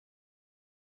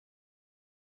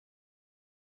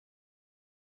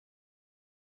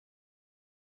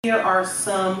Here are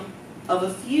some of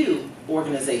a few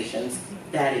organizations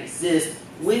that exist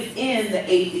within the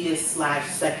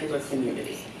atheist/secular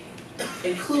community,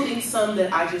 including some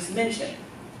that I just mentioned,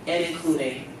 and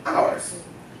including ours.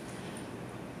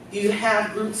 You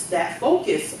have groups that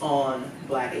focus on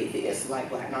Black atheists, like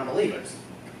Black non-believers.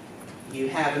 You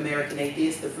have American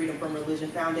Atheists, the Freedom from Religion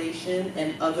Foundation,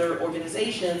 and other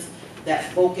organizations that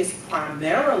focus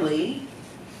primarily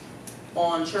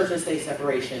on church and state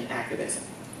separation activism.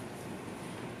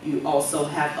 You also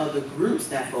have other groups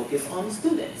that focus on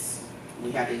students. We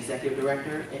have the executive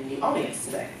director in the audience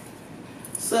today.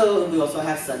 And we also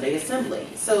have Sunday Assembly.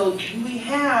 So we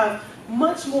have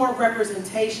much more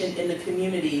representation in the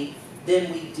community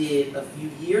than we did a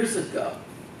few years ago.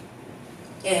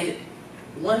 And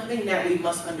one thing that we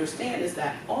must understand is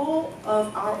that all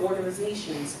of our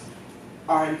organizations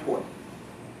are important,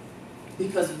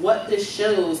 because what this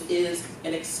shows is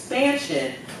an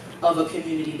expansion of a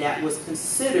community that was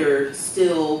considered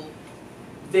still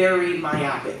very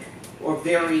myopic or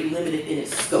very limited in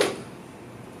its scope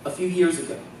a few years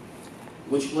ago,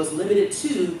 which was limited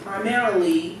to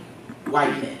primarily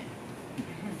white men.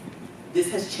 This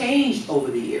has changed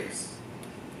over the years,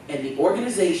 and the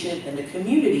organization and the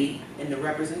community and the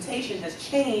representation has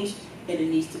changed, and it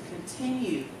needs to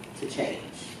continue to change.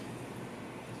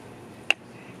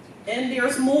 And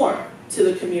there's more to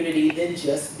the community than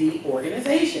just the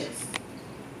organizations.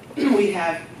 We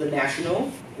have the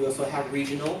national, we also have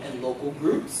regional and local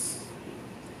groups,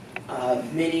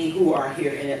 many who are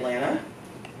here in Atlanta.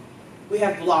 We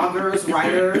have bloggers,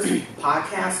 writers,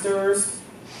 podcasters,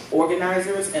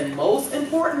 organizers, and most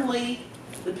importantly,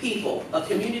 the people. A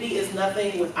community is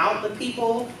nothing without the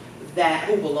people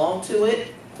who belong to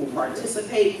it, who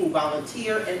participate, who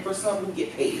volunteer, and for some who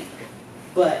get paid.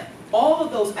 But all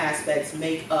of those aspects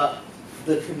make up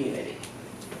the community.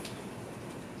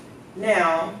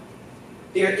 Now,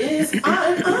 there is an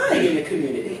I in the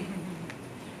community,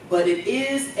 but it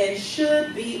is and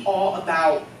should be all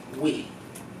about we.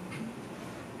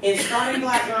 In starting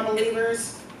Black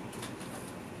non-believers,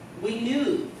 we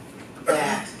knew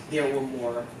that there were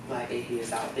more Black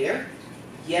atheists out there.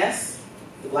 Yes,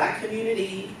 the Black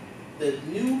community, the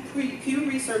new Pew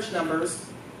Research numbers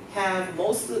have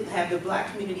the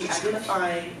Black community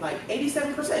identifying like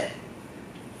 87%.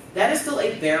 That is still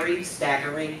a very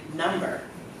staggering number.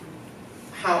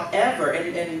 However,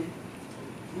 and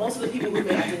most of the people who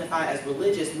may identify as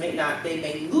religious they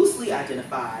may loosely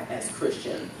identify as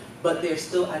Christian, but they're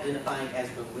still identifying as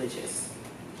religious.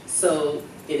 So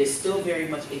it is still very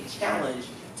much a challenge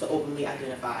to openly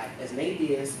identify as an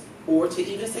atheist or to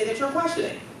even say that you're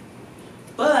questioning.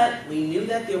 But we knew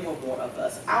that there were more of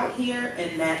us out here,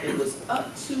 and that it was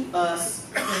up to us,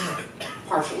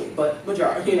 partially, but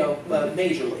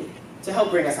majorly, to help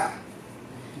bring us out.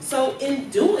 So in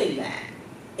doing that,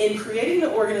 in creating the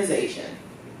organization,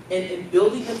 and in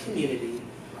building the community,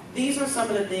 these are some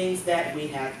of the things that we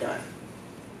have done.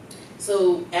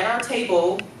 So at our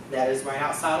table, that is right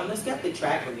outside on the Skeptic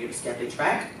track, or near the Skeptic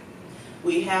track,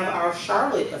 we have our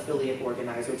Charlotte affiliate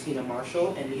organizer, Tina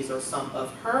Marshall, and these are some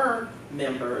of her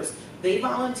members. They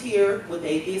volunteer with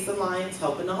Atheist Alliance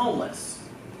helping the homeless.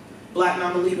 Black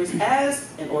non-believers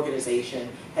as an organization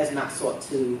has not sought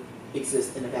to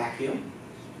exist in a vacuum.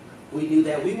 We knew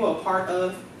that we were a part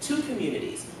of two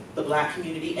communities, the Black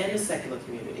community and the secular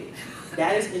community.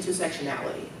 That is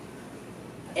intersectionality.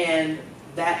 And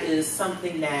that is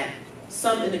something that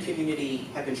some in the community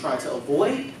have been trying to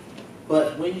avoid.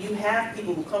 But when you have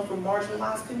people who come from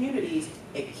marginalized communities,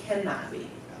 it cannot be.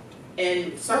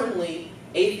 And certainly,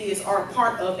 atheists are a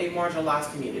part of a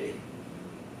marginalized community.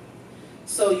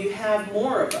 So you have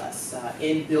more of us.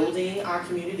 In building our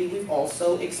community, we've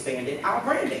also expanded our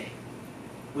branding.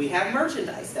 We have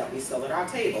merchandise that we sell at our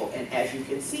table. And as you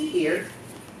can see here,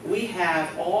 we have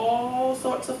all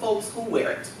sorts of folks who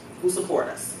wear it, who support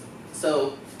us.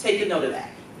 So take a note of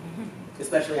that,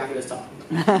 especially after this talk.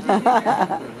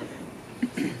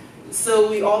 So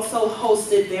we also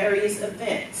hosted various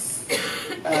events.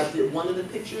 One of the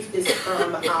pictures is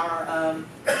from our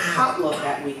potluck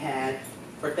that we had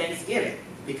for Thanksgiving,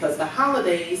 because the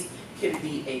holidays can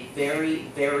be a very,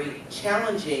 very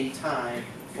challenging time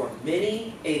for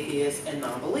many atheists and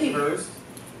non-believers,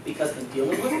 because in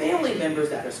dealing with family members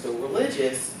that are still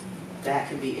religious, that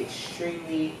can be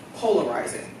extremely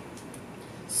polarizing.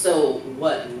 So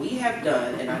what we have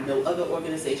done, and I know other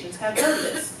organizations have done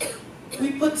this,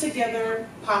 we put together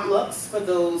potlucks for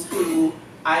those who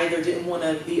either didn't want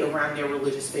to be around their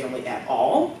religious family at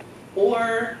all,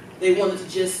 or they wanted to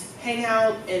just hang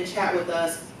out and chat with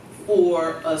us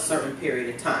for a certain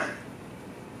period of time.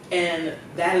 And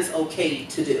that is okay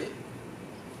to do.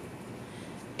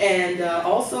 And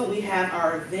also we have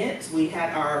our event. We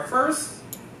had our first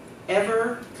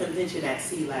ever convention at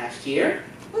sea last year.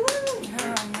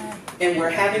 And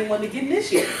we're having one again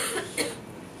this year.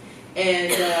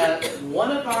 And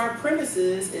one of our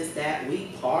premises is that we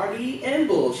party and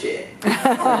bullshit.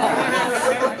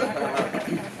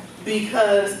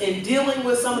 Because in dealing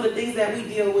with some of the things that we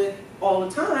deal with all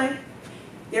the time,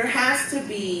 there has to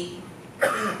be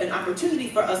an opportunity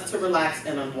for us to relax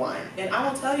and unwind. And I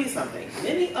will tell you something,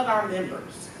 many of our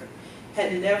members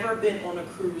had never been on a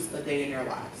cruise a day in their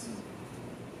lives.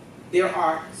 There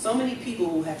are so many people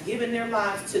who have given their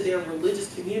lives to their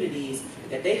religious communities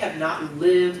that they have not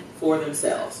lived for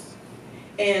themselves.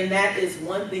 And that is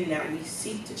one thing that we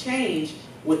seek to change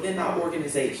within our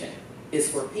organization, is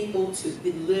for people to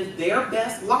live their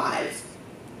best lives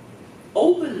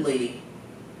openly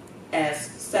as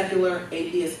secular,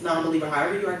 atheist, non-believer,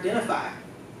 however you identify,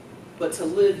 but to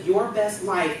live your best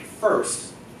life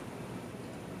first,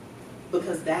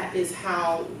 because that is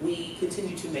how we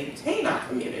continue to maintain our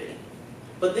community.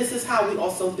 But this is how we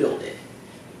also build it.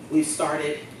 We've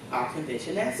started our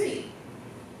convention at sea.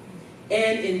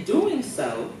 And in doing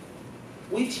so,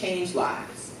 we've changed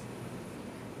lives.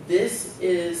 This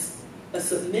is a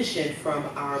submission from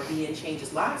our Being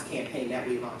Changes Lives campaign that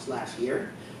we launched last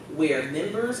year, where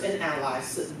members and allies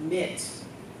submit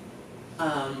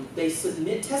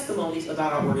testimonies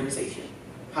about our organization,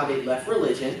 how they left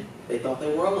religion, they thought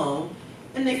they were alone,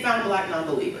 and they found Black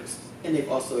non-believers. And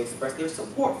they've also expressed their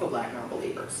support for Black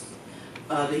non-believers.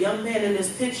 The young man in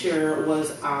this picture was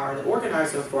the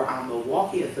organizer for our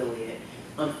Milwaukee affiliate.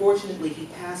 Unfortunately, he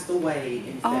passed away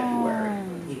in February.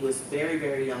 He was very,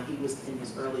 very young. He was in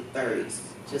his early 30s,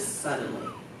 just suddenly.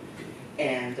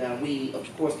 And we, of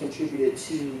course, contributed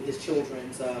to his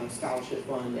children's scholarship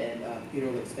fund and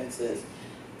funeral expenses.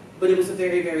 But it was a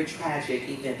very, very tragic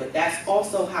event. But that's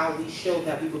also how we showed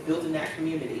that we were building that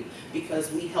community,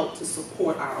 because we helped to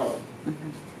support our own,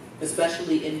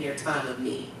 especially in their time of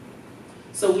need.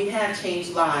 So we have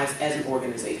changed lives as an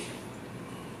organization.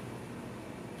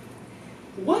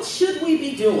 What should we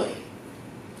be doing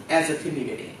as a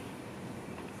community?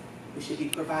 We should be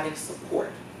providing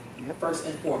support, first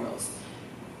and foremost.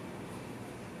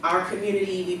 Our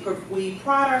community, we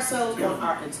pride ourselves on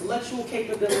our intellectual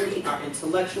capability, our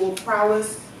intellectual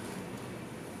prowess,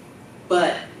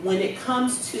 but when it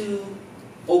comes to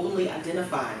openly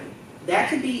identifying,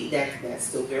 that's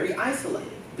still very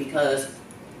isolated, because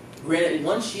granted,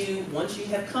 once you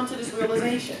have come to this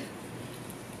realization,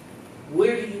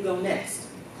 where do you go next?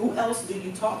 Who else do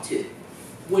you talk to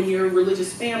when your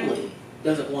religious family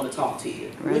doesn't want to talk to you,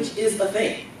 which is a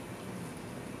thing?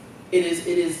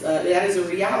 That is a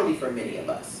reality for many of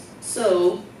us.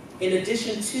 So, in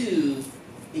addition to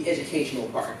the educational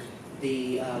part,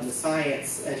 the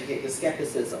science, the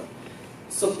skepticism,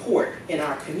 support in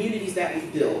our communities that we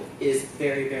build is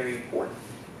very, very important.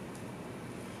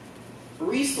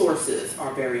 Resources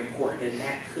are very important, and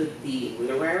that could be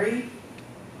literary,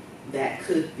 that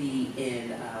could be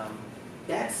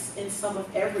that's in some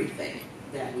of everything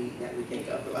that we think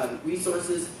of.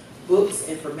 Resources, books,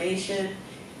 information.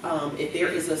 If there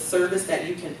is a service that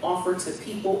you can offer to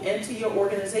people and to your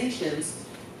organizations,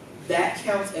 that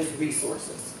counts as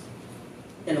resources.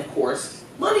 And of course,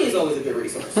 money is always a good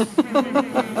resource.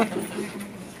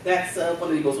 That's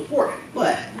one of the most important.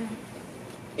 But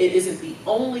it isn't the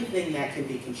only thing that can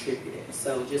be contributed.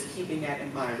 So just keeping that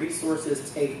in mind.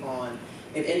 Resources take on,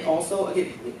 and also,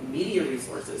 again, media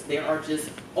resources. There are just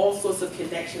all sorts of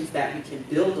connections that we can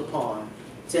build upon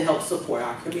to help support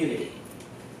our community.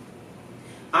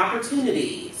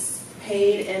 Opportunities,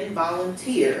 paid and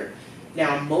volunteer.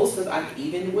 Now,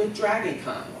 even with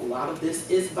DragonCon, a lot of this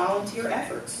is volunteer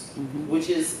efforts, which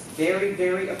is very,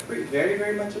 very, very,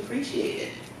 very much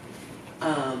appreciated.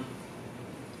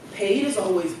 Paid is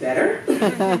always better,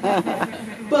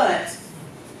 but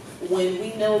when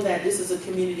we know that this is a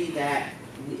community that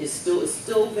is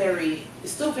still very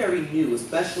new,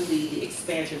 especially the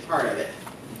expansion part of it.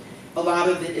 A lot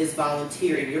of it is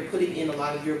volunteering. You're putting in a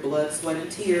lot of your blood, sweat, and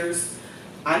tears.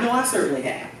 I know I certainly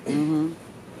have.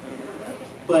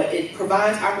 But it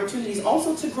provides opportunities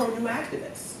also to grow new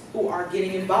activists who are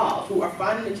getting involved, who are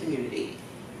finding the community.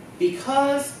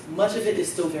 Because much of it is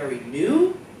still very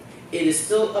new, it is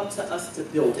still up to us to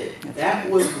build it. That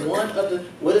was one of the,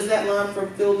 what is that line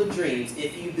from Field of Dreams?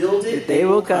 If you build it, they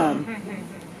will come.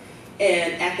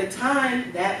 And at the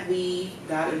time that we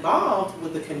got involved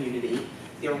with the community,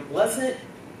 there wasn't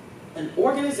an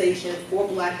organization for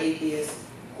Black atheists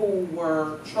who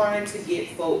were trying to get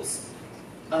folks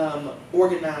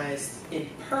organized in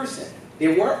person.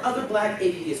 There were other Black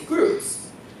atheist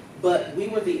groups, but we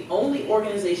were the only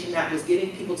organization that was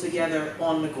getting people together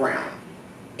on the ground.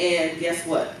 And guess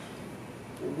what?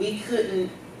 We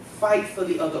couldn't fight for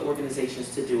the other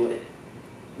organizations to do it.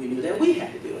 We knew that we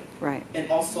had to do it. Right. And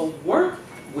also work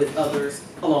with others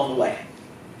along the way.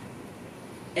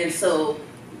 And so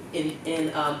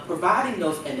in providing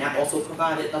those, and that also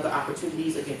provided other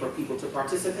opportunities, again, for people to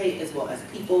participate, as well as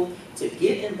people to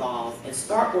get involved and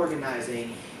start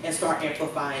organizing and start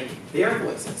amplifying their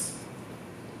voices.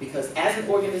 Because as an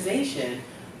organization,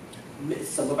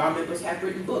 some of our members have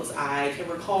written books. I can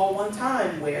recall one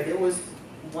time where there was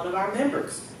one of our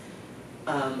members.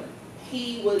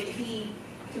 He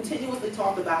continuously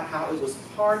talked about how it was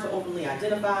hard to openly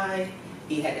identify.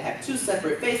 He had to have 2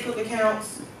 separate Facebook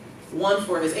accounts, one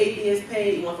for his atheist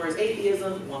page, one for his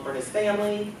atheism, one for his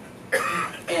family,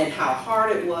 and how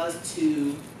hard it was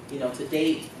to, to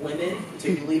date women,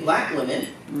 particularly black women,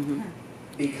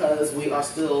 because we are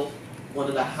still one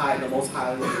of the most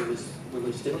highly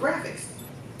religious demographics.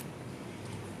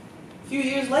 A few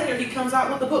years later, he comes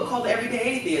out with a book called The Everyday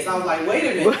Atheist. I was like, wait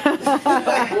a minute,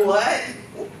 like, what?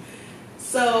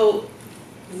 So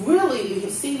really, we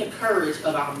have seen the courage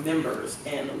of our members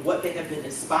and what they have been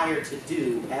inspired to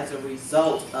do as a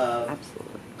result of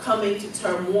coming to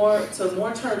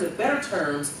better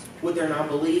terms with their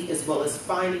non-belief, as well as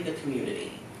finding the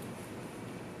community.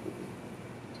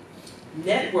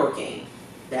 Networking,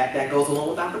 that goes along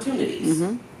with opportunities.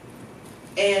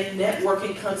 And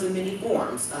networking comes in many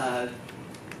forms.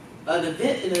 An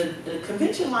event, in a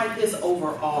convention like this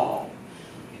overall,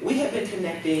 we have been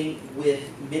connecting with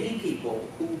many people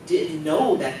who didn't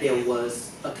know that there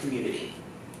was a community.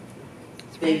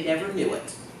 They never knew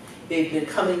it. They've been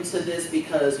coming to this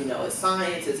because, it's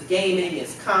science, it's gaming,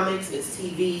 it's comics, it's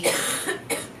TV.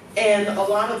 And a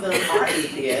lot of them are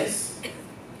atheists.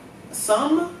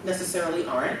 Some necessarily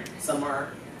aren't. Some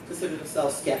are consider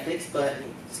themselves skeptics, but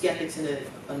skeptics in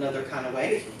another kind of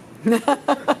way.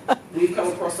 We've come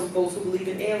across some folks who believe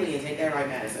in aliens, ain't that right,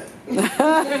 Madison?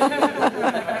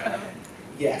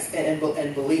 Yes, and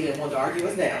believe and want to argue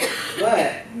us down.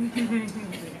 But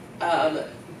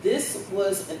this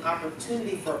was an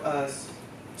opportunity for us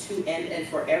to, and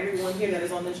for everyone here that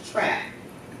is on this track,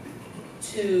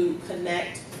 to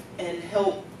connect and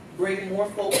help bring more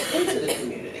folks into the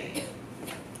community.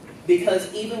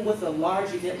 Because even with a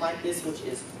large event like this, which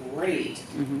is great,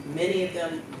 many of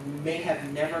them may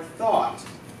have never thought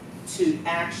to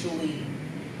actually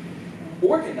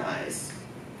organize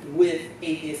with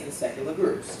atheist and secular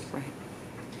groups. Right.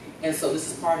 And so this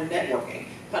is part of networking,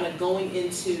 kind of going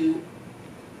into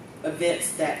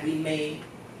events that we may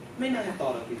not have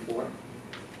thought of before,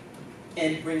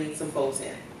 and bringing some folks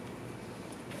in.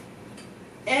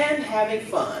 And having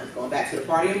fun, going back to the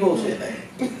party and bullshit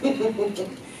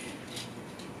thing.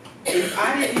 If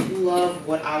I didn't love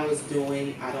what I was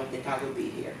doing, I don't think I would be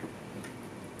here.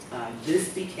 This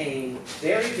became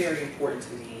very, very important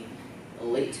to me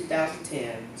in late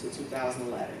 2010 to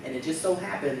 2011. And it just so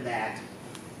happened that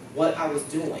what I was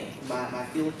doing, my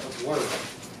field of work,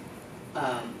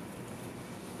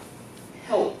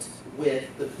 helped with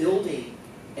the building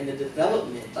and the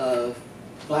development of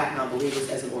Black non-believers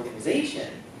as an organization,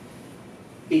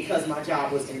 because my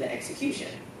job was in the execution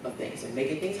of things and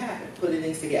making things happen, putting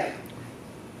things together.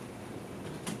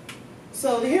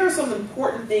 So here are some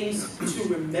important things to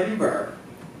remember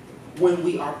when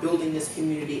we are building this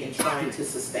community and trying to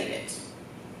sustain it.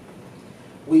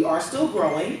 We are still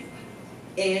growing,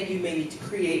 and you may need to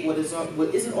create what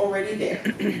isn't already there,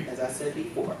 as I said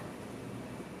before.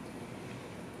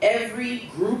 Every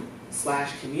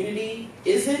group/community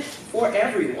isn't for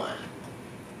everyone.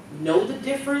 Know the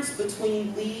difference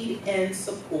between lead and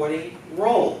supporting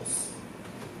roles.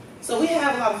 So we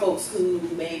have a lot of folks who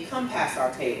may come past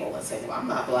our table and say, well, I'm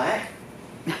not Black.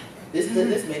 This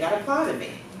may not apply to me.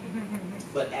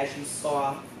 But as you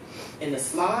saw in the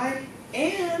slide,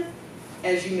 and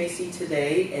as you may see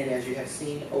today, and as you have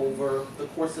seen over the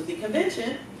course of the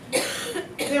convention,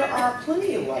 there are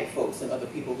plenty of white folks and other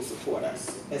people who support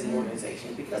us as an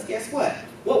organization. Because guess what?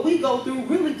 What we go through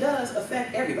really does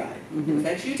affect everybody. It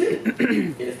affects you too.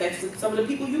 It affects some of the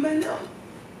people you may know.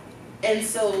 And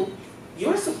so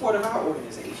your support of our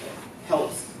organization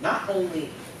helps not only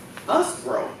us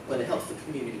grow, but it helps the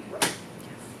community grow.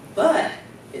 But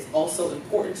it's also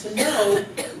important to know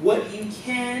what you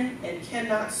can and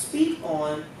cannot speak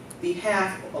on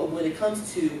behalf of when it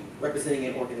comes to representing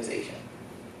an organization.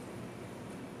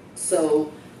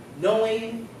 So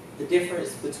knowing the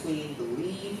difference between the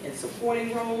lead and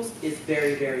supporting roles is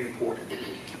very, very important.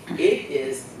 It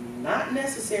is not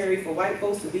necessary for white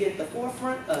folks to be at the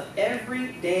forefront of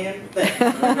every damn thing.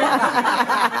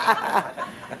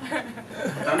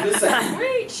 I'm just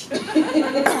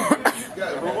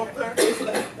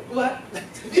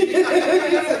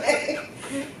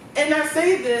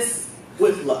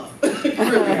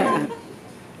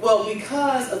But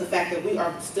because of the fact that we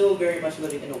are still very much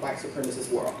living in a white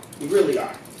supremacist world, we really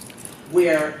are,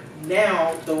 where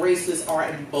now the racists are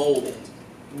emboldened,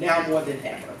 now more than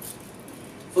ever.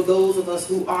 For those of us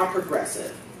who are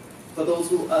progressive, for those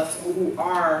who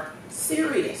are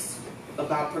serious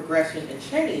about progression and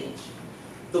change,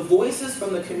 the voices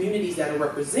from the communities that are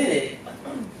represented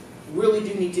really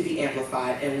do need to be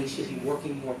amplified, and we should be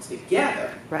working more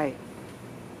together. Right.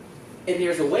 And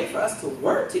there's a way for us to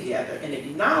work together and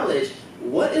acknowledge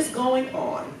what is going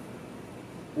on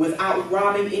without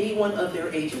robbing anyone of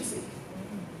their agency.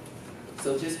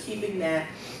 So just keeping that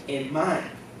in mind.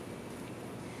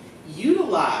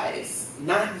 Utilize,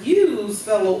 not use,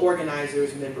 fellow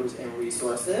organizers, members, and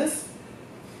resources.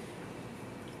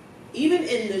 Even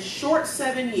in the short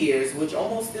 7 years, which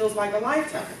almost feels like a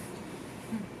lifetime,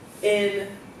 in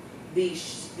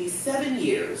these 7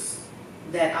 years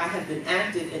that I have been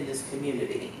active in this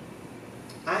community,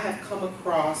 I have come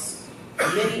across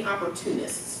many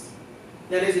opportunists.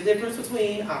 Now, there's a difference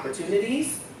between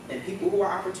opportunities and people who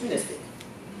are opportunistic.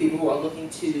 People who are looking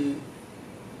to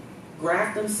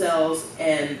graft themselves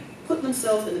and put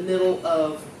themselves in the middle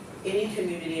of any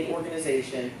community and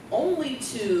organization only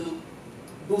to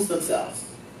boost themselves.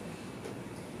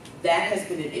 That has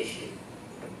been an issue.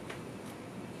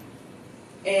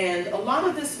 And a lot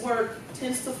of this work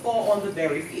tends to fall on the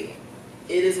very few.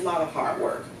 It is a lot of hard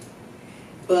work.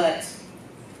 But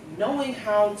knowing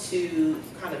how to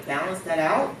kind of balance that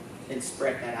out and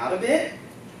spread that out a bit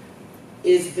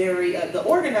is very, the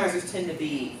organizers tend to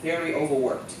be very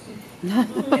overworked.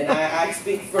 And I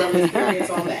speak from experience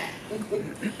on that.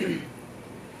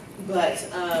 But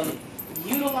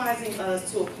utilizing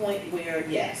us to a point where,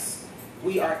 yes,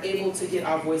 we are able to get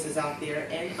our voices out there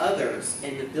and others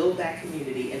and to build that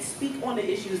community and speak on the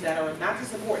issues that are not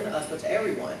just important to us but to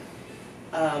everyone,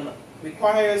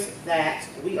 requires that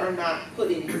we are not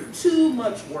putting too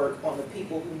much work on the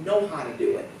people who know how to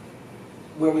do it,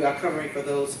 where we are covering for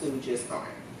those who just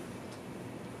aren't.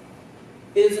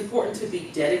 It is important to be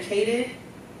dedicated,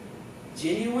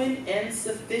 genuine, and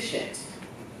sufficient.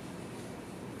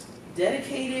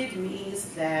 Dedicated means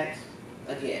that,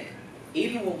 again,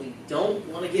 even when we don't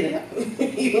want to get up,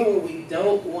 even when we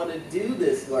don't want to do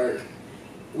this work,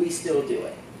 we still do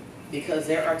it. Because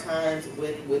there are times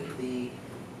when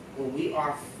we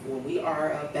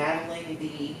are battling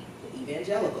the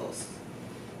evangelicals,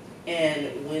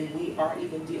 and when we are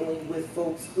even dealing with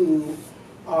folks who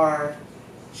are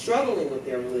struggling with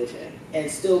their religion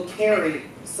and still carry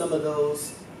some of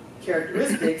those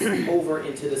characteristics over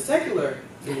into the secular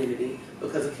community,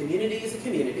 because a community is a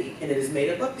community and it is made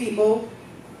up of people,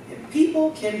 and people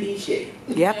can be shitty.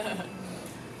 Yep.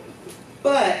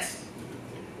 But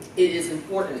it is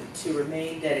important to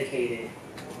remain dedicated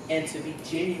and to be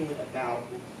genuine about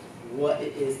what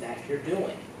it is that you're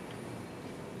doing,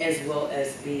 as well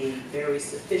as being very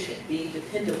sufficient, being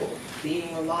dependable,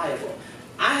 being reliable.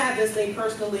 I have this thing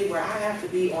personally where I have to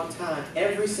be on time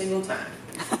every single time.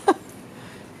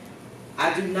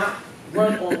 I do not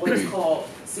run on what is called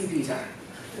CP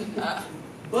time.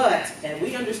 But, and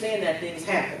we understand that things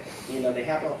happen, they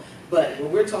happen, but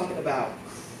when we're talking about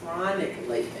chronic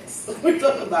lateness, we're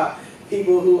talking about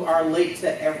people who are late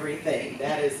to everything,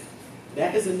 that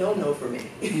is a no-no for me.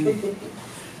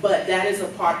 But that is a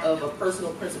part of a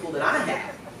personal principle that I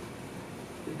have,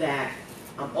 that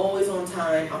I'm always on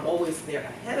time, I'm always there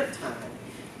ahead of time,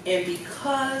 and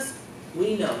because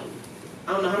we know,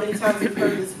 I don't know how many times we've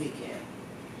heard this weekend,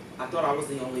 I thought I was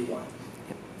the only one.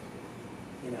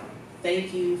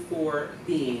 Thank you for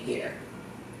being here,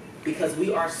 because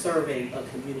we are serving a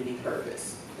community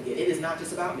purpose. Again, it is not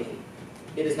just about me.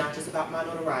 It is not just about my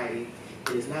notoriety.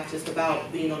 It is not just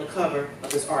about being on the cover of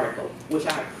this article, which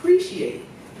I appreciate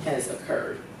has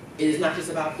occurred. It is not just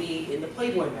about being in the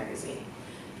Playboy magazine.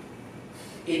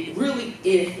 It really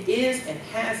is and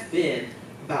has been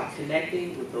about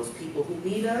connecting with those people who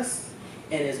need us,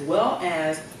 and as well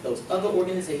as those other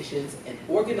organizations and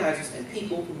organizers and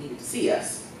people who needed to see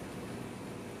us.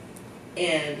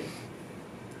 And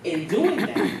in doing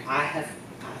that, I have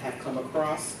come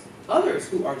across others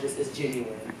who are just as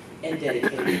genuine and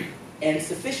dedicated and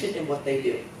sufficient in what they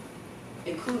do,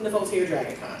 including the folks here at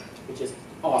DragonCon, which is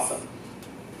awesome.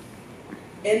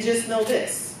 And just know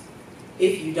this,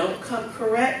 if you don't come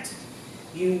correct,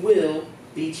 you will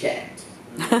be checked.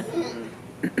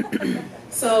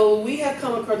 So we have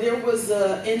come across, there was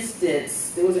an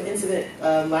incident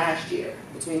last year,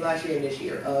 between last year and this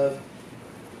year, of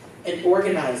an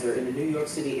organizer in the New York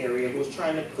City area who was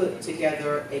trying to put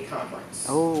together a conference.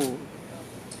 Oh.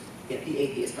 Yeah, the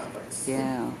Atheist conference.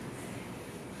 Yeah.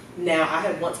 Now, I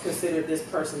have once considered this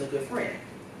person a good friend,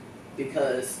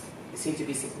 because seem to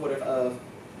be supportive of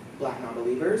Black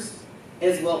non-believers,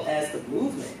 as well as the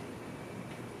movement.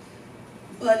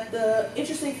 But the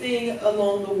interesting thing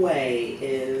along the way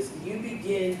is you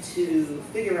begin to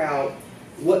figure out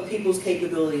what people's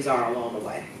capabilities are along the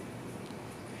way.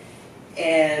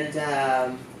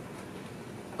 And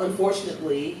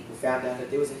unfortunately, we found out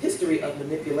that there was a history of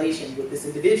manipulation with this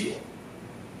individual,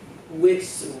 which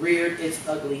reared its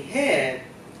ugly head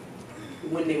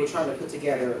when they were trying to put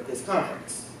together this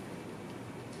conference.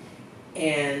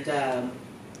 And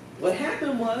what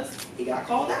happened was he got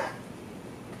called out.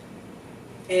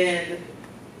 And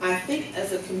I think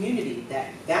as a community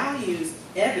that values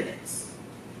evidence,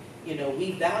 you know,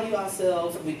 we value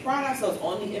ourselves, we pride ourselves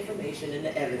on the information and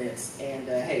the evidence, and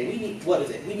hey, we need, what is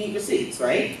it? We need receipts,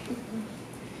 right?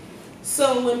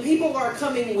 So when people are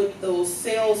coming with those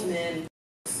salesmen,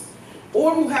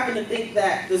 or who happen to think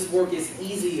that this work is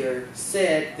easier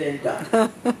said than done.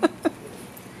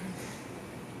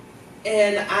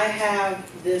 And I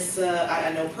have this,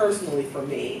 I know personally for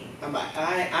me,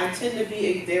 I tend to be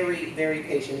a very, very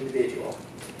patient individual.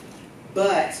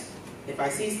 But if I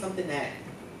see something that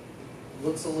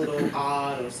looks a little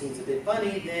odd or seems a bit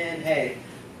funny, then hey,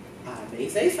 I may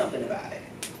say something about it.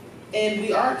 And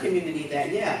we are a community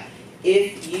that, yeah,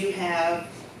 if you have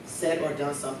said or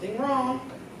done something wrong,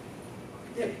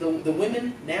 the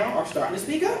women now are starting to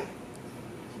speak up.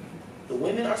 The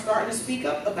women are starting to speak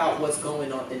up about what's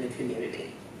going on in the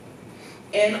community.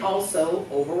 And also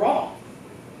overall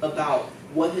about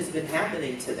what has been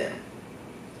happening to them.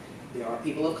 There are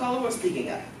people of color who are speaking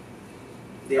up.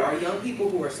 There are young people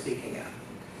who are speaking up.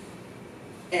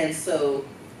 And so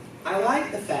I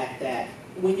like the fact that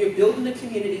when you're building a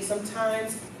community,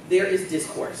 sometimes there is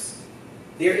discourse.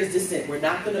 There is dissent. We're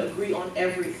not going to agree on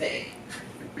everything.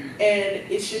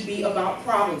 And it should be about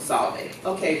problem solving.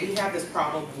 Okay, we have this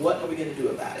problem. What are we going to do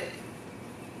about it?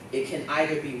 It can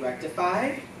either be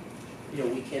rectified. You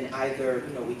know, we can either,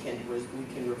 you know, we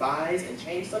can revise and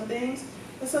change some things,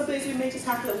 and some things we may just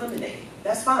have to eliminate.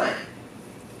 That's fine.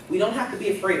 We don't have to be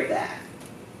afraid of that.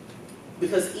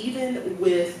 Because even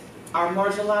with our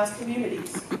marginalized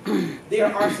communities,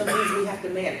 there are some things we have to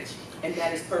manage, and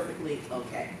that is perfectly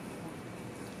okay.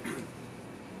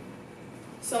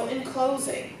 So in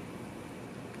closing,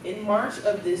 in March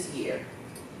of this year,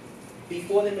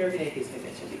 before the American Atheist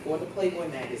Convention, before the Playboy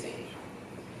magazine,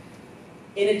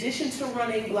 in addition to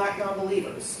running Black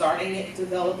non-believers, starting it,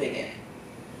 developing it,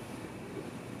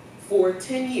 for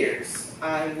 10 years,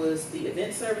 I was the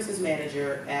event services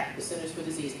manager at the Centers for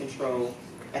Disease Control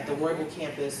at the Royal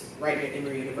campus right near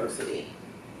Emory University,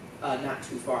 not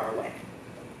too far away.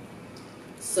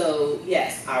 So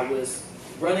yes, I was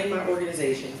running my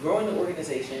organization, growing the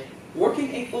organization,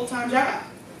 working a full-time job.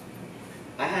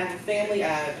 I have a family, I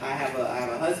have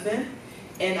a husband,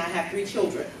 and I have 3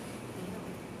 children.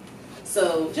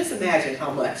 So just imagine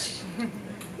how much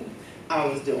I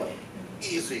was doing.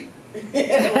 Easy.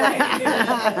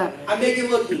 I make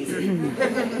it look easy.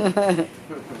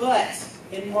 But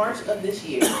in March of this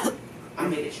year, I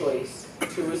made a choice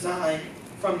to resign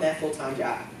from that full-time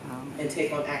job and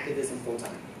take on activism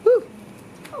full-time.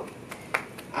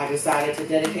 I decided to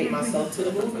dedicate myself to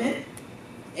the movement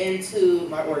and to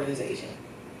my organization.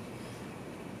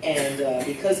 And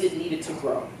because it needed to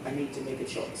grow, I needed to make a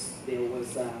choice. There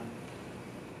was,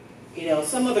 you know,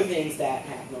 some other things that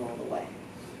happened along the way.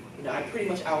 You know, I pretty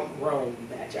much outgrown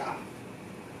that job.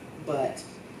 But,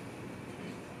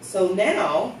 so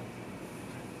now,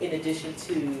 in addition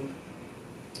to,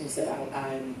 I said,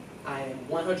 I am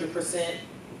 100%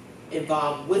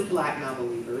 involved with Black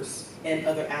non-believers and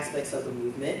other aspects of the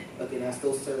movement. Again, I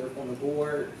still serve on the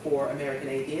board for American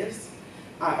Atheists.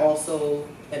 I also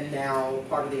am now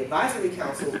part of the advisory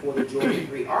council for the Georgia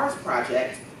 3Rs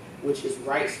Project, which is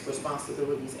Rights,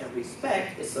 Responsibilities, and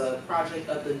Respect. It's a project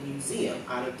of the museum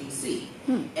out of DC.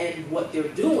 And what they're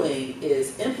doing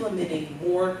is implementing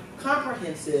more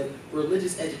comprehensive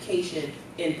religious education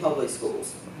in public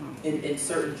schools in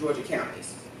certain Georgia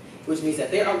counties, which means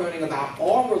that they are learning about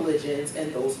all religions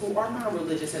and those who are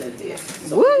non-religious and atheists.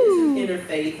 So it is an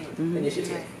interfaith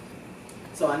initiative.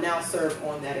 So I now serve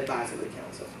on that advisory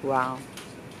council. Wow.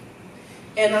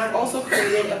 And I've also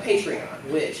created a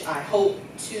Patreon, which I hope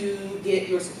to get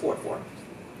your support for.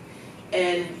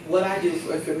 And what I do,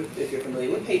 if you're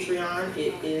familiar with Patreon,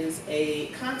 it is a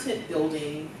content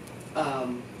building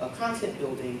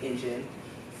engine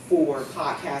for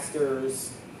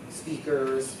podcasters,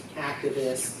 speakers,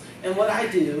 activists. And what I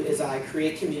do is I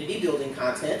create community building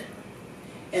content,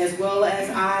 as well as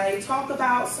I talk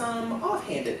about some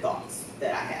offhanded thoughts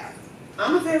that I have.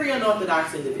 I'm a very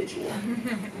unorthodox individual.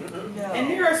 And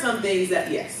there are some things that,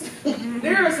 yes,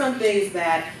 there are some things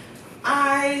that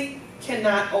I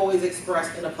cannot always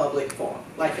express in a public forum,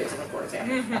 like Facebook, for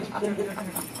example.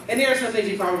 And there are some things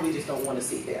you probably just don't want to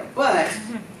see there. But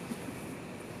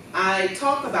I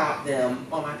talk about them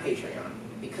on my Patreon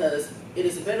because it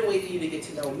is a better way for you to get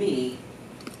to know me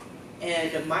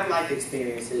and my life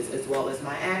experiences as well as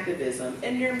my activism.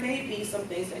 And there may be some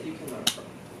things that you can learn from.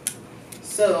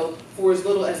 So for as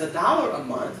little as $1 a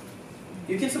month,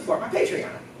 you can support my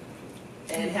Patreon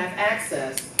and have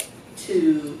access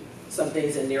to some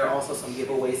things, and there are also some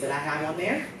giveaways that I have on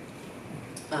there.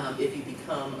 If you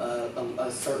become a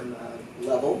certain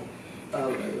level,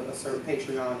 a certain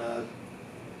Patreon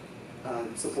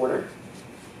supporter.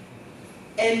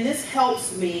 And this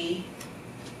helps me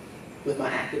with my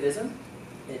activism.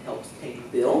 It helps pay the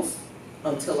bills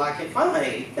until I can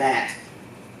find that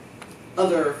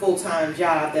other full-time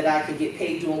job that I can get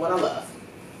paid doing what I love.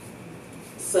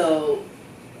 So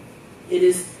it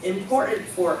is important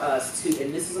for us to,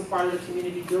 and this is a part of the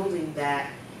community building that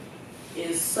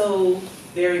is so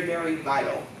very, very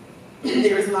vital.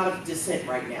 There is a lot of dissent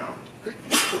right now,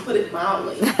 to put it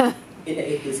mildly, in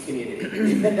the atheist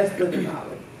community. That's put it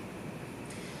mildly.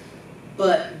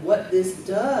 But what this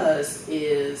does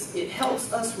is it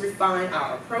helps us refine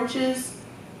our approaches.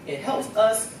 It helps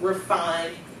us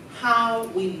refine how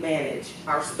we manage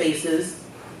our spaces,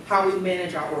 how we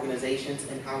manage our organizations,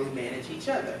 and how we manage each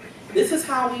other. This is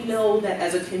how we know that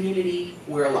as a community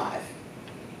we're alive.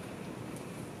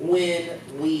 When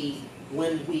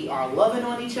we are loving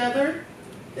on each other,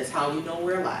 that's how we know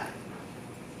we're alive.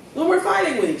 When we're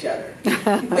fighting with each other,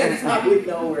 that's how we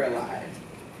know we're alive.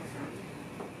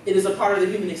 It is a part of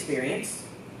the human experience,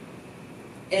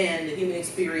 and the human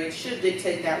experience should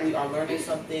dictate that we are learning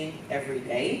something every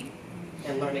day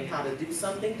and learning how to do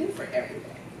something different every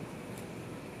day.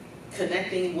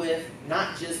 Connecting with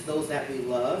not just those that we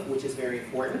love, which is very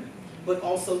important, but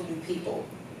also new people.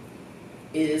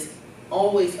 It is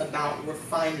always about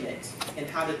refinement and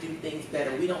how to do things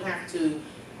better. We don't have to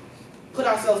put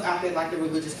ourselves out there like the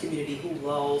religious community who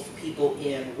lulls people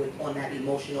in on that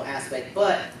emotional aspect.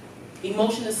 But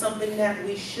emotion is something that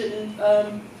we shouldn't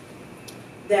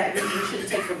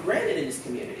take for granted in this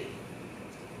community.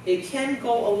 It can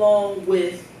go along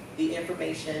with the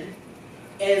information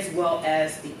as well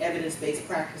as the evidence-based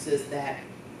practices that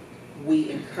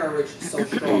we encourage so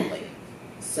strongly.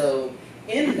 So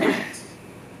in that,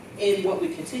 in what we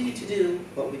continue to do,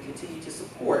 what we continue to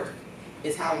support,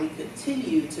 is how we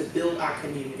continue to build our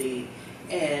community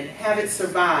and have it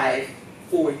survive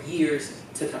for years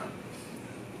to come.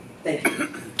 Thank you.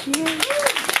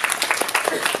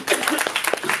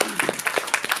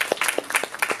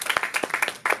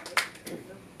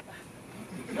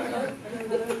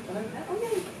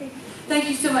 Thank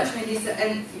you so much, Mandisa.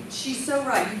 And she's so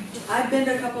right. I've been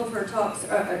to a couple of her talks,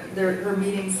 her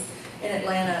meetings in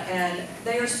Atlanta, and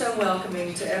they are so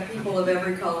welcoming to people of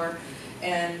every color.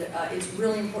 And it's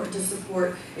really important to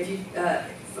support. If you,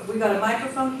 we've got a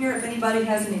microphone here. If anybody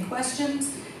has any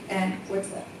questions, and what's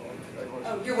that?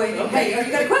 Oh, you're waiting. Okay. Hey, oh,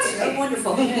 you got a question? Oh,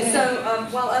 wonderful. So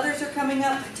while others are coming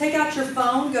up, take out your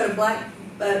phone, go to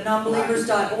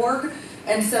blacknonbelievers.org,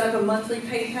 and set up a monthly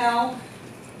PayPal.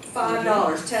 $5,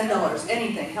 $10,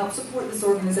 anything. Help support this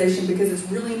organization because it's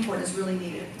really important. It's really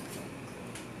needed.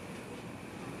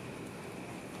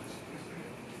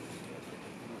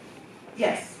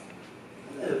 Yes.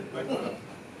 Hello.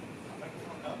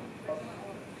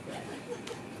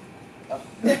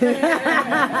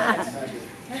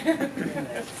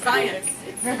 Science.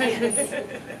 It's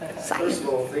science. First of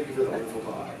all, thank you for the wonderful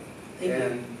talk.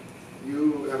 And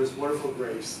you have this wonderful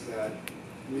grace that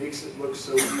makes it look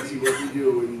so easy what you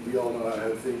do, and we all know how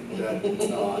to think that it's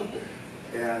not.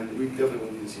 And we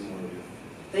definitely need to see more of you.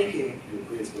 Thank you. You're a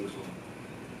great spokesman.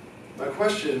 My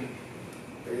question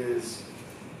is,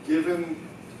 given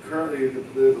currently the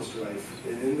political strife,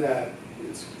 and in that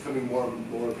it's becoming more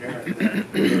and more apparent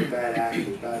that there are bad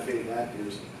actors, bad faith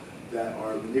actors that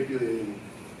are manipulating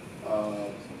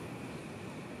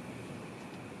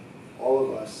all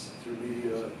of us through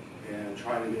media and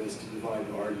trying to get us to divide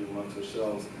and argue amongst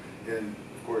ourselves. And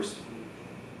of course,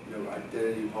 you know,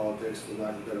 identity politics, for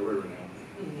lack of a better word right now,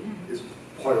 is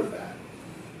part of that.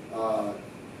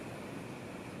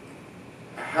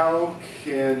 How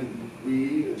can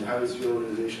we, and how does your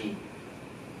organization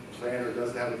plan, or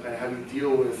does it have a plan, how do you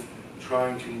deal with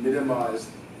trying to minimize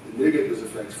and mitigate those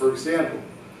effects? For example,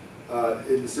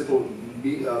 in the simple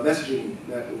messaging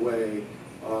way,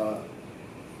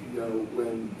 you know,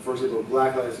 when, for example,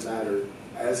 Black Lives Matter,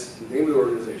 as the name of the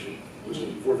organization, which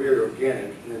is before very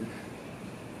organic, and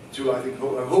to, I think,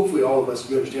 hopefully all of us,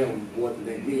 we understand what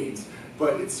the name means,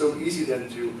 but it's so easy then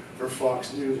to, for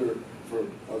Fox News or for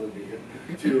other media,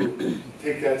 to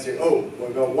take that and say, oh,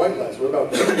 what about white lives? What about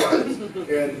black lives?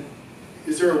 And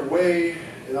is there a way,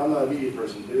 and I'm not a media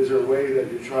person, but is there a way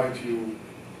that you're trying to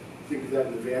think of that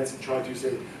in advance and try to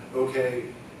say, okay,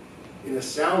 in a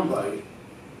soundbite,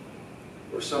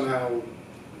 or somehow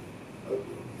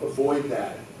avoid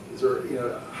that? Is there,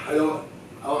 I don't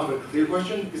have a clear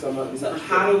question because I'm not. So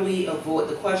how do we avoid?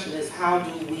 The question is, how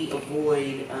do we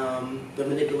avoid the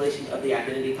manipulation of the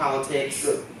identity politics?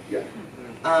 Sure. Yeah.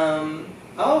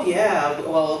 Oh yeah.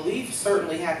 Well, we've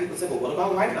certainly had people say, "Well, what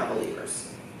about white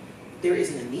non-believers?" There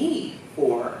isn't a need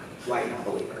for white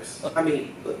non-believers. I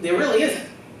mean, there really isn't.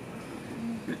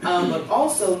 But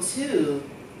also too,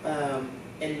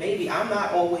 and maybe I'm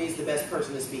not always the best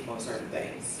person to speak on certain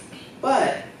things,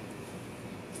 but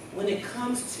when it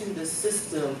comes to the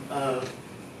system of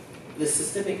the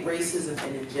systemic racism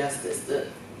and injustice,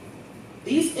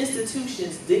 these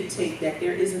institutions dictate that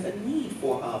there isn't a need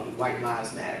for a White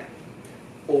Lives Matter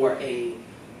or a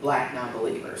black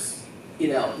non-believers.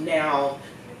 Now,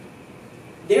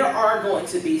 there are going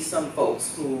to be some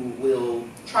folks who will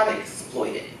try to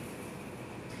exploit it.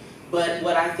 But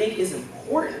what I think is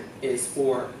important is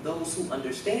for those who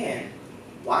understand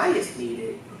why it's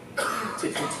needed to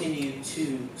continue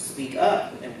to speak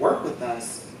up and work with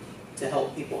us to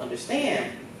help people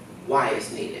understand why it's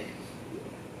needed.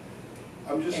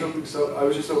 I'm just hoping so. I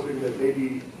was just hoping that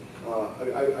maybe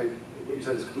what you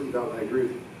said is completely valid, and I agree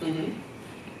with you.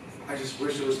 Mm-hmm. I just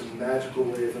wish there was a magical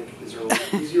way of, is there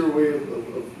an easier way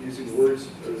of using words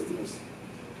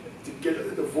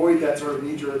to avoid that sort of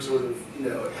knee-jerk sort of,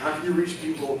 how can you reach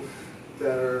people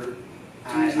that are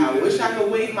I wish I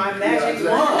could wave my magic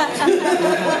wand.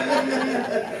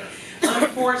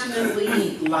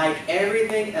 Unfortunately, like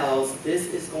everything else, this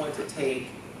is going to take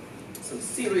some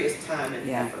serious time and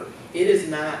effort. It is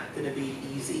not going to be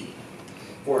easy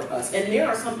for us. And there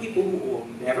are some people who will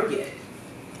never get it.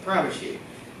 I promise you.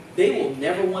 They will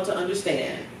never want to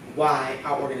understand why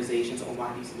our organizations or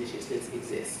why these initiatives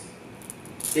exist.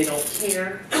 They don't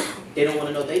care. They don't want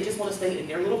to know. They just want to stay in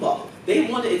their little bubble. They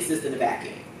want to exist in the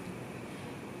vacuum.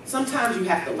 Sometimes you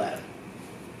have to let them.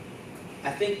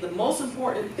 I think the most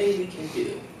important thing we can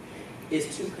do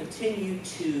is to continue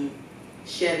to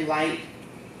shed light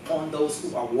on those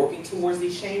who are working towards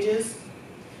these changes.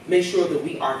 Make sure that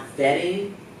we are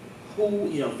vetting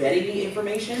vetting the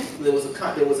information. There was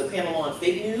a panel on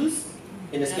fake news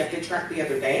in the Skeptic Track the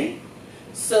other day.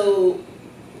 So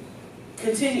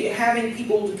having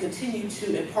people to continue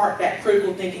to impart that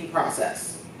critical thinking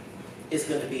process is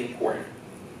going to be important.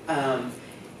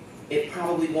 It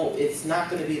probably won't, it's not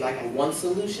going to be like a one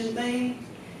solution thing,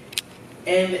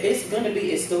 and it's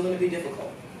still going to be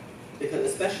difficult, because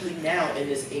especially now in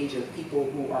this age of people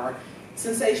who are,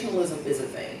 sensationalism is a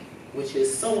thing, which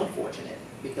is so unfortunate,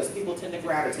 because people tend to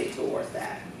gravitate towards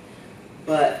that.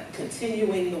 But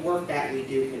continuing the work that we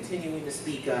do, continuing to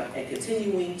speak up, and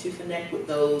continuing to connect with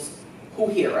those who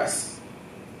hear us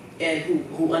and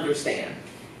who understand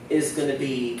is going to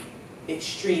be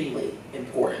extremely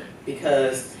important,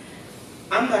 because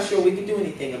I'm not sure we can do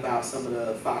anything about some of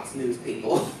the Fox News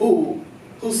people who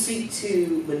seek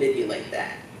to manipulate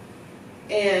that.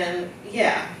 And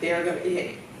yeah, they're going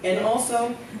to, and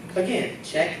also, again,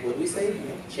 check what we say,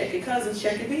 check your cousins,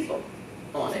 check your people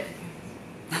on it.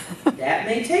 That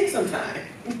may take some time,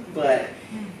 but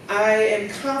I am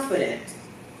confident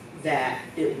that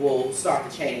it will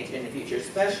start to change in the future,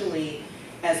 especially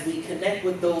as we connect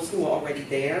with those who are already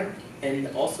there, and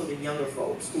also the younger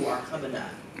folks who are coming up.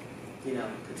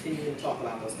 Continuing to talk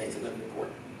about those things are going to be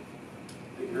important.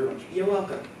 Thank you very much. You're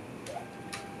welcome.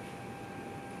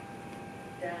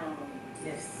 Down.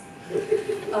 Yes.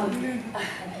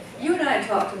 You and I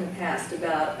talked in the past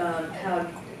about how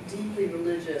deeply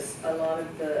religious a lot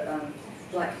of the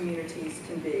black communities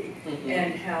can be,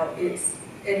 and how it's,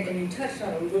 and you touched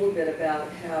on a little bit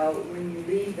about how when you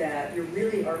leave that, you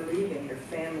really are leaving your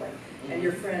family and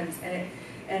your friends,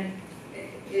 and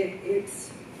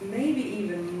it's maybe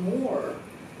even more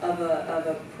of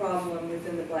a problem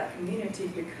within the black community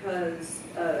because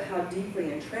how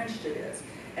deeply entrenched it is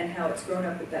and how it's grown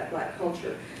up with that black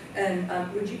culture. And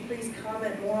would you please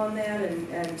comment more on that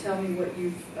and tell me what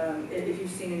if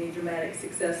you've seen any dramatic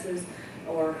successes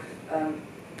or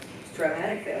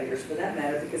dramatic failures for that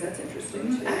matter, because that's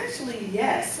interesting too. Actually,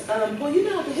 yes. Well,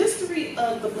 the history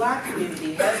of the black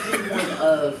community has been one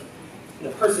of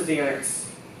perseverance,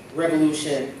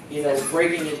 revolution,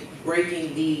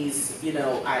 breaking these,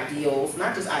 ideals,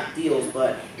 not just ideals,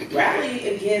 but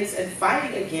rallying against and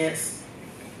fighting against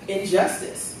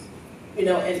injustice,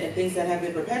 and things that have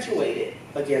been perpetuated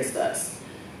against us.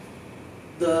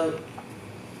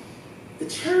 The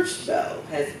church, though,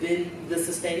 has been the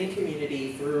sustaining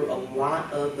community through a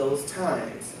lot of those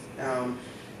times.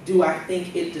 Do I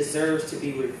think it deserves to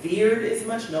be revered as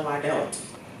much? No, I don't.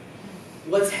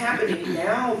 What's happening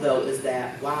now, though, is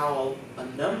that while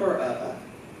a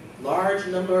large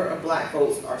number of black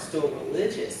folks are still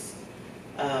religious,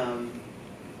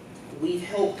 we've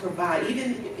helped provide,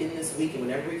 even in this weekend,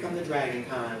 whenever we come to Dragon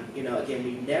Con, you know, again,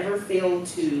 we never fail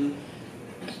to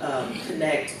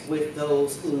connect with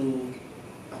those who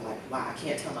are like, wow, I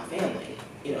can't tell my family,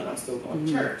 you know, and I'm still going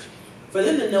to church. For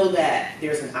them to know that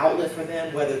there's an outlet for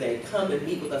them, whether they come and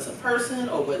meet with us in person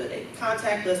or whether they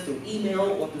contact us through email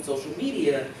or through social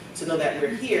media, to know that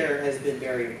we're here has been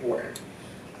very important.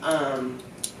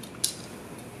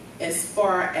 As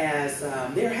far as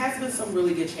there has been some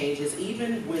really good changes,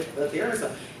 even with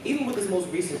even with this most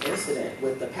recent incident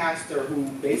with the pastor who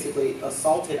basically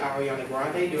assaulted Ariana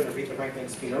Grande during Aretha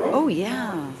Franklin's funeral. Oh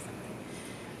yeah.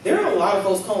 There are a lot of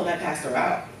folks calling that pastor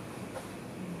out.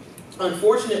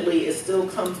 Unfortunately, it still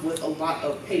comes with a lot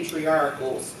of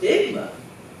patriarchal stigma,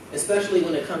 especially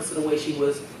when it comes to the way she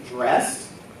was dressed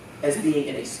as being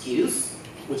an excuse,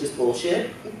 which is bullshit.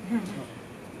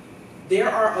 There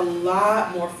are a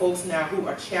lot more folks now who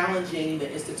are challenging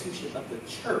the institution of the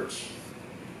church,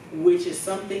 which is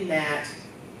something that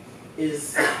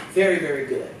is very, very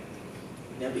good.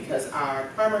 You know, because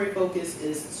our primary focus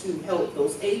is to help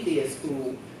those atheists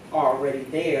who are already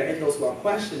there and those who are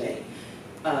questioning.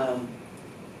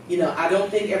 You know, I don't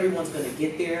think everyone's going to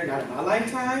get there, not in my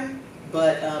lifetime,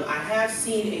 but I have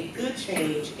seen a good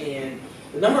change in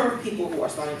the number of people who are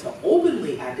starting to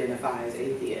openly identify as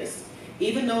atheists,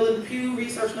 even though the Pew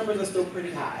Research numbers are still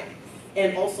pretty high.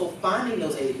 And also finding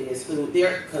those atheists who,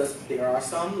 because there are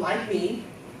some like me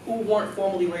who weren't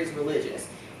formally raised religious.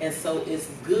 And so it's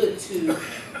good to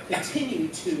continue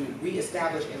to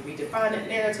reestablish and redefine that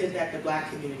narrative that the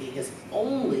black community has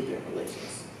only been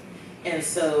religious. And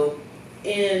so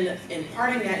in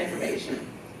imparting that information,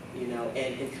 you know,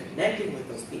 and in connecting with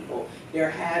those people,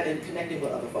 and connecting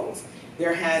with other folks,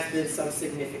 there has been some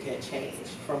significant change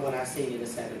from what I've seen in the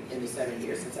 7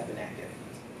 years since I've been active.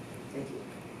 Thank you.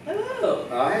 Hello.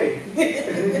 Hi.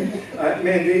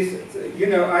 Mandisa, you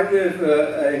know, I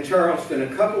live in Charleston,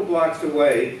 a couple blocks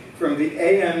away from the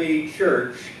AME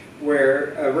church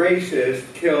where a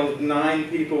racist killed 9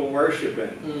 people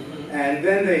worshiping. And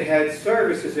then they had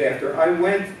services after. I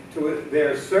went to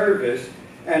their service,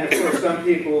 and of course some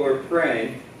people were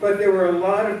praying, but there were a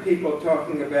lot of people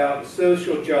talking about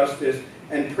social justice,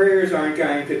 and prayers aren't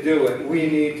going to do it. We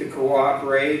need to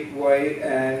cooperate, white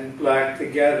and black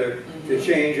together, to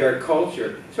change our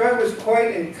culture. So I was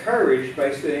quite encouraged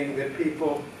by seeing that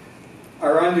people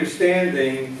are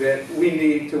understanding that we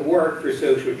need to work for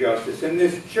social justice. And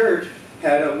this church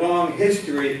had a long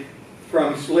history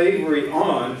from slavery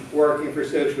on working for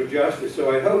social justice.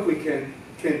 So I hope we can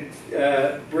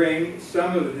bring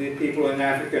some of the people in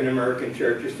African American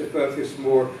churches to focus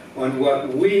more on what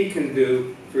we can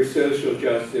do for social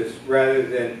justice rather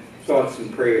than thoughts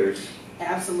and prayers.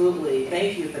 Absolutely.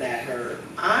 Thank you for that, Herb.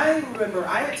 I remember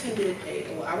I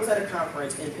was at a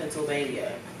conference in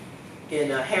Pennsylvania, in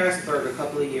Harrisburg a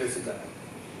couple of years ago.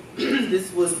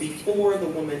 This was before the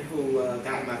woman who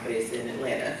got in my face in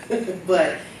Atlanta.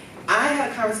 But I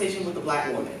had a conversation with a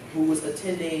black woman who was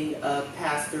attending a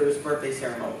pastor's birthday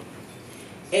ceremony.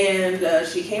 And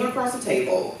she came across the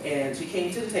table, and she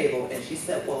came to the table, and she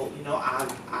said, well, you know,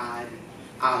 I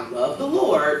love the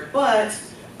Lord, but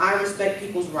I respect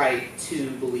people's right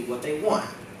to believe what they want.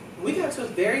 We got to a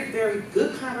very, very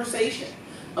good conversation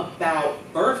about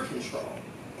birth control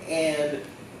and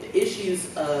the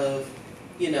issues of,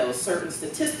 you know, certain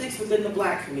statistics within the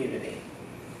black community.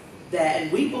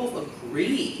 And we both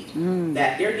agreed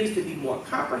that there needs to be more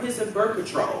comprehensive birth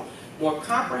control, more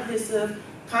comprehensive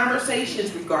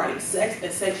conversations regarding sex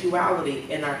and sexuality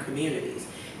in our communities.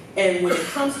 And when it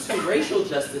comes to racial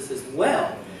justice as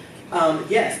well,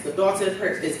 yes, the thoughts and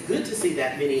prayers, it's good to see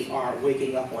that many are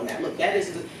waking up on that. Look, that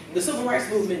is the civil rights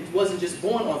movement wasn't just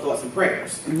born on thoughts and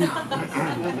prayers.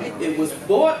 It was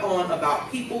born on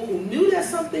about people who knew that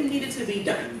something needed to be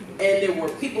done. And there were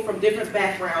people from different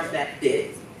backgrounds that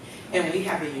did. And we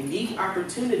have a unique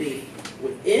opportunity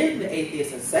within the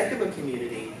atheist and secular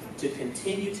community to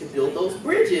continue to build those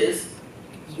bridges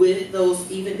with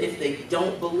those, even if they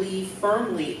don't believe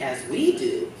firmly as we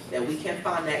do, that we can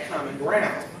find that common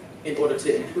ground in order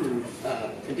to improve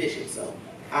conditions. So,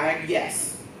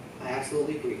 yes, I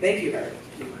absolutely agree. Thank you, Herb.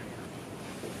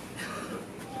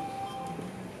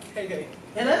 Hey.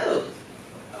 Hello.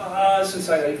 Since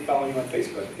I follow you on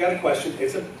Facebook, I got a question.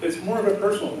 It's more of a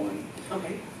personal one.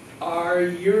 Okay. Are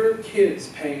your kids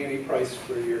paying any price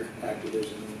for your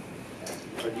activism?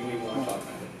 Or do you even want to talk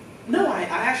about it? No, I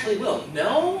actually will.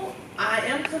 No, I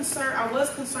am concerned. I was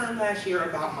concerned last year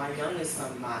about my youngest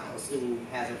son, Miles, who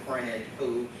has a friend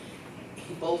who,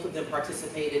 both of them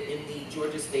participated in the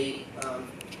Georgia State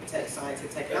Science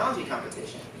and Technology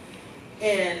competition.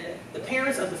 And the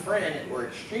parents of the friend were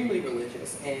extremely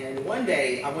religious. And one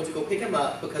day I went to go pick him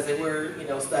up because they were,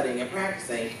 studying and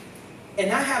practicing. And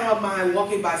I had on my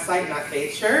walking by sight, not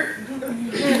faith shirt.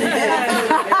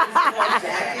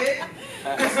 Jacket.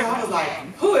 And so I was like,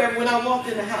 whoever, when I walked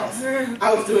in the house,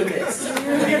 I was doing this.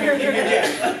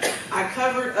 I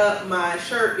covered up my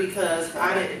shirt because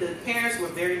the parents were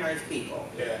very nice people.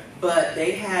 Yeah. But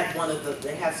they had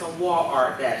they had some wall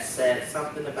art that said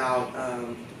something about,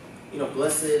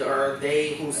 blessed are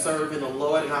they who serve in the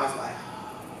Lord. And I was like,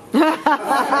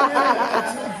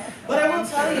 but I will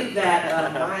tell you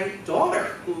that my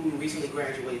daughter, who recently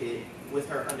graduated with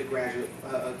her undergrad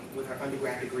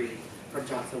degree from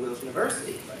Johnson Wales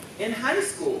University, in high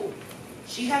school,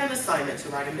 she had an assignment to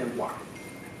write a memoir,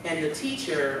 and the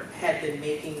teacher had been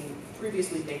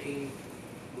previously making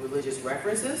religious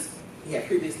references. He had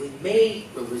previously made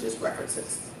religious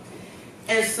references,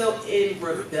 and so in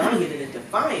rebellion and in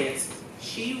defiance,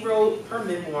 she wrote her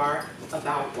memoir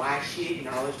about why she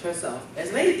acknowledged herself as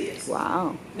an atheist.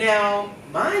 Wow. Now,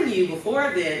 mind you,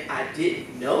 before then, I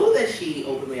didn't know that she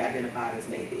openly identified as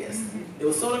an atheist. It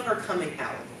was sort of her coming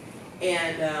out.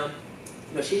 And,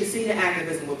 she had seen the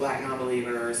activism with Black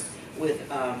non-believers,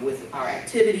 with our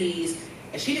activities,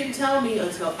 and she didn't tell me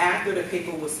until after the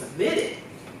paper was submitted.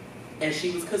 And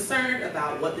she was concerned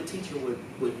about what the teacher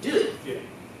would do. Yeah.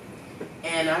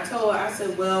 And I told her, I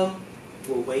said, well,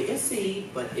 we'll wait and see,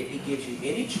 but if he gives you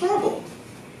any trouble,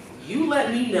 you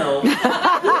let me know. We'll be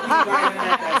right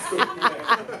at that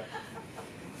school.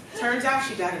 Turns out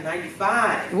she got a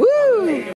 95. Woo!